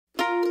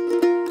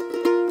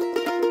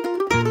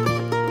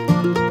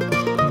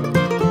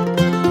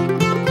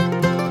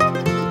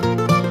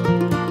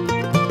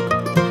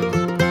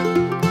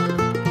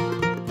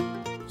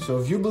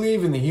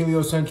believe in the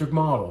heliocentric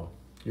model,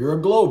 you're a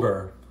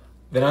glober,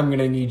 then I'm going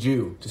to need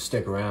you to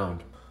stick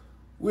around.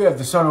 We have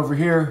the sun over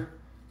here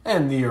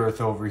and the earth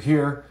over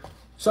here.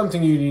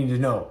 Something you need to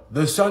know.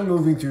 The sun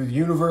moving through the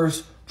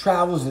universe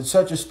travels at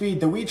such a speed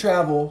that we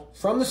travel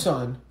from the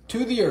sun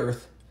to the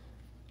earth,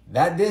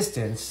 that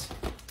distance,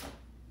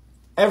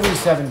 every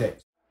 7 days.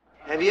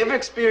 Have you ever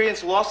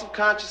experienced loss of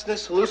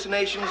consciousness,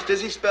 hallucinations,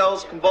 dizzy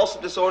spells,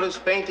 convulsive disorders,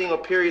 fainting, or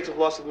periods of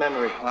loss of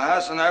memory? Well,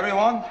 hasn't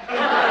everyone?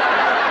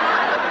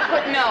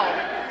 But no.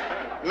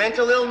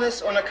 Mental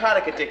illness or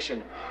narcotic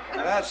addiction?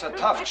 Now, that's a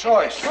tough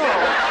choice.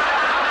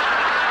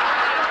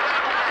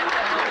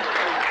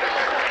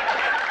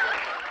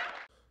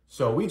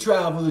 So we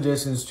travel the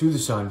distance to the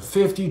sun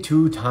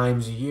 52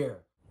 times a year.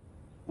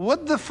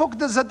 What the fuck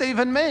does that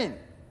even mean?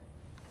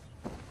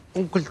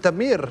 Uncle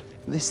Tamir,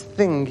 this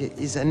thing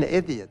is an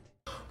idiot.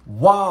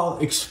 While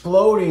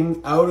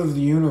exploding out of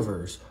the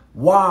universe,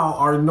 while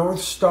our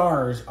North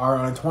Stars are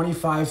on a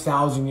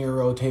 25,000 year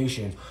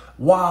rotation,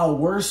 while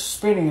we're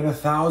spinning at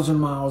 1,000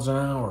 miles an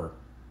hour.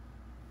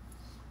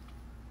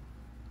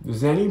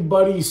 Does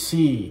anybody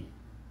see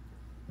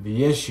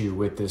the issue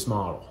with this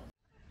model?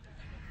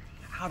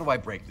 How do I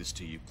break this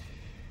to you?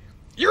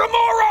 You're a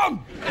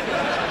moron!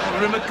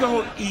 Rimmer,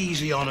 go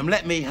easy on him.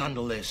 Let me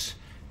handle this.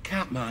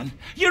 Catman,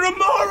 you're a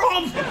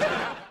moron!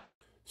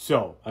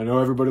 So, I know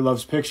everybody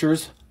loves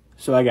pictures,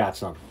 so I got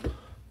some.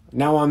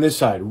 Now on this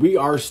side, we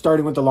are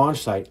starting with the launch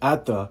site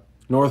at the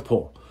North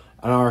Pole.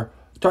 And our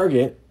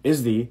target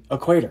is the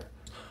equator.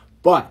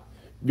 But,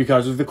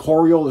 because of the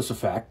Coriolis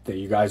effect that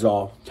you guys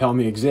all tell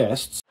me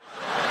exists.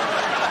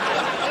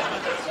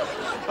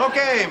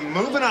 Okay,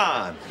 moving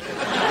on.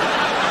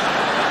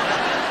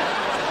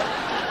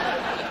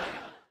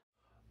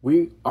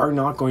 We are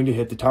not going to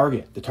hit the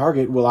target. The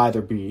target will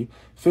either be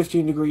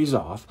 15 degrees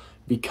off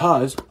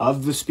because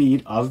of the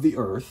speed of the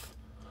Earth,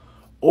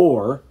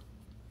 or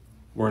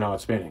we're not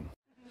spinning.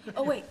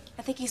 Oh, wait.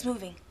 I think he's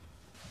moving.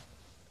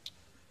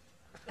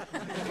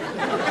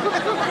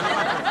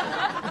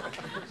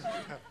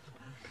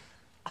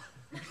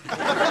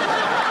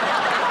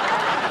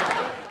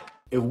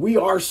 If we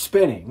are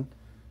spinning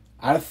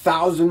at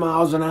 1,000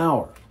 miles an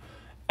hour,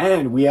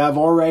 and we have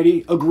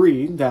already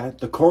agreed that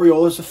the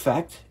Coriolis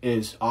effect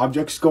is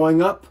objects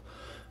going up,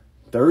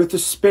 the Earth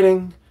is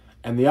spinning,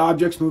 and the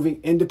objects moving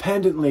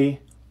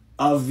independently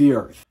of the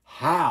Earth.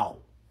 How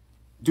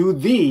do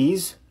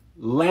these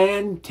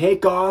land,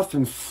 take off,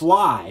 and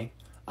fly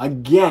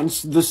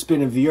against the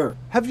spin of the Earth?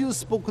 Have you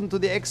spoken to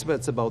the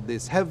experts about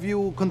this? Have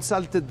you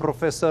consulted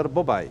Professor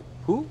Bobai?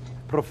 Who?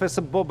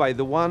 Professor Bobai,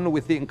 the one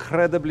with the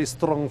incredibly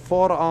strong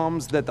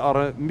forearms that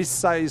are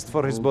missized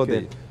for his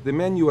body. The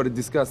man you are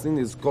discussing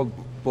is called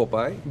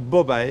Popeye.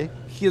 Bobai?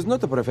 He is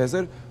not a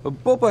professor.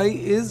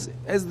 Popeye is,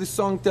 as the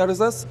song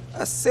tells us,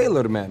 a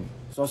sailor man.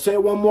 So I'll say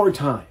it one more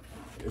time.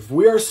 If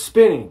we are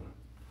spinning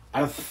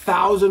at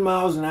 1,000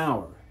 miles an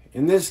hour,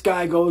 and this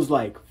guy goes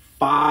like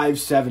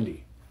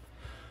 570,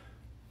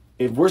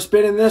 if we're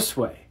spinning this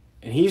way,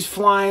 and he's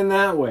flying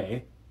that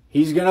way,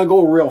 he's gonna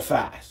go real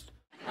fast.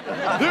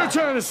 They're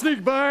trying to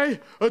sneak by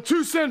a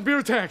 2-cent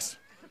beer tax.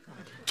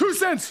 2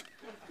 cents!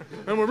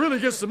 And what really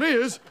gets to me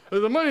is that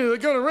the money they're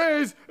gonna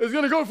raise is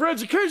gonna go for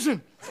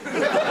education.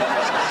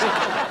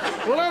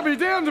 Well, I'll be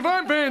damned if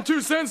I'm paying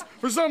 2 cents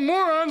for some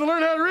moron to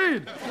learn how to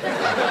read.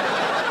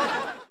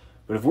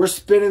 But if we're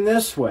spinning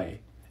this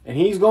way, and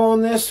he's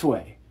going this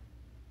way,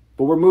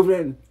 but we're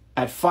moving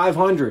at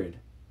 500,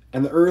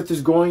 and the Earth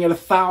is going at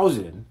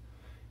 1,000,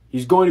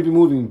 he's going to be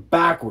moving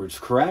backwards,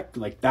 correct?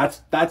 Like,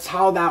 that's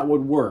how that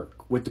would work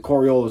with the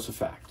Coriolis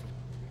effect.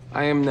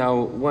 I am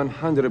now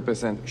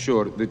 100%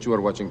 sure that you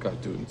are watching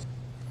cartoons.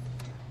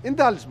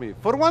 Indulge me.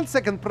 For 1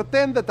 second,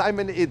 pretend that I'm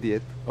an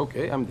idiot.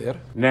 Okay, I'm there.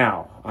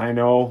 Now, I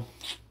know,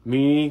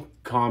 me,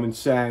 common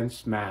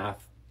sense,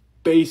 math,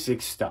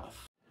 basic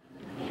stuff.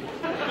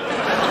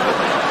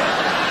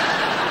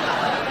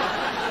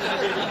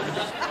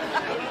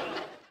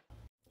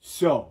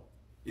 So,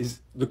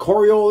 is the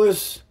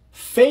Coriolis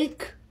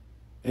fake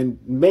and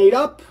made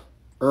up,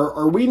 or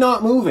are we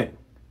not moving?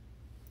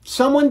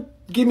 Someone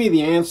give me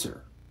the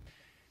answer.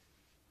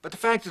 But the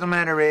fact of the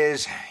matter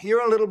is,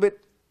 you're a little bit...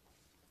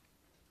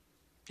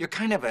 You're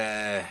kind of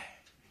a...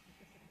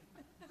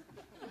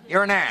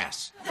 You're an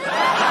ass.